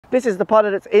This is the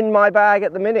putter that's in my bag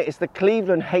at the minute. It's the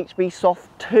Cleveland HB Soft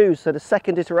 2, so the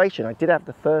second iteration. I did have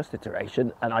the first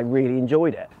iteration and I really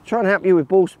enjoyed it. Try and help you with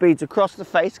ball speeds across the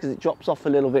face because it drops off a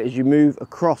little bit as you move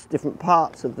across different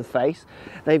parts of the face.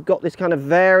 They've got this kind of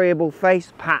variable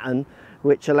face pattern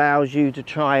which allows you to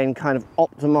try and kind of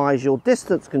optimize your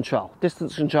distance control.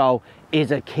 Distance control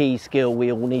is a key skill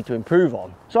we all need to improve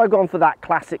on. So I've gone for that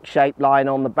classic shape line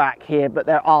on the back here, but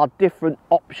there are different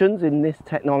options in this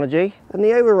technology. And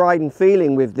the overriding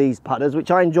feeling with these putters,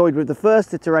 which I enjoyed with the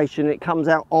first iteration, it comes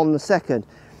out on the second,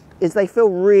 is they feel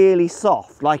really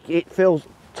soft. Like it feels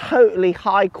totally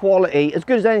high quality, as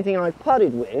good as anything I've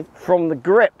putted with. From the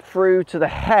grip through to the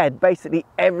head, basically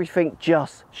everything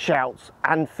just shouts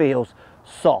and feels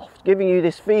soft, giving you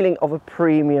this feeling of a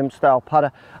premium style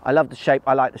putter. I love the shape,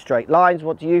 I like the straight lines.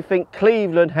 What do you think?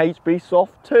 Cleveland HB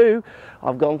Soft 2.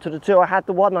 I've gone to the 2. I had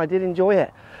the 1, I did enjoy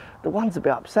it. The 1's a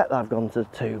bit upset that I've gone to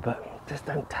the 2, but just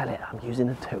don't tell it I'm using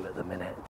a 2 at the minute.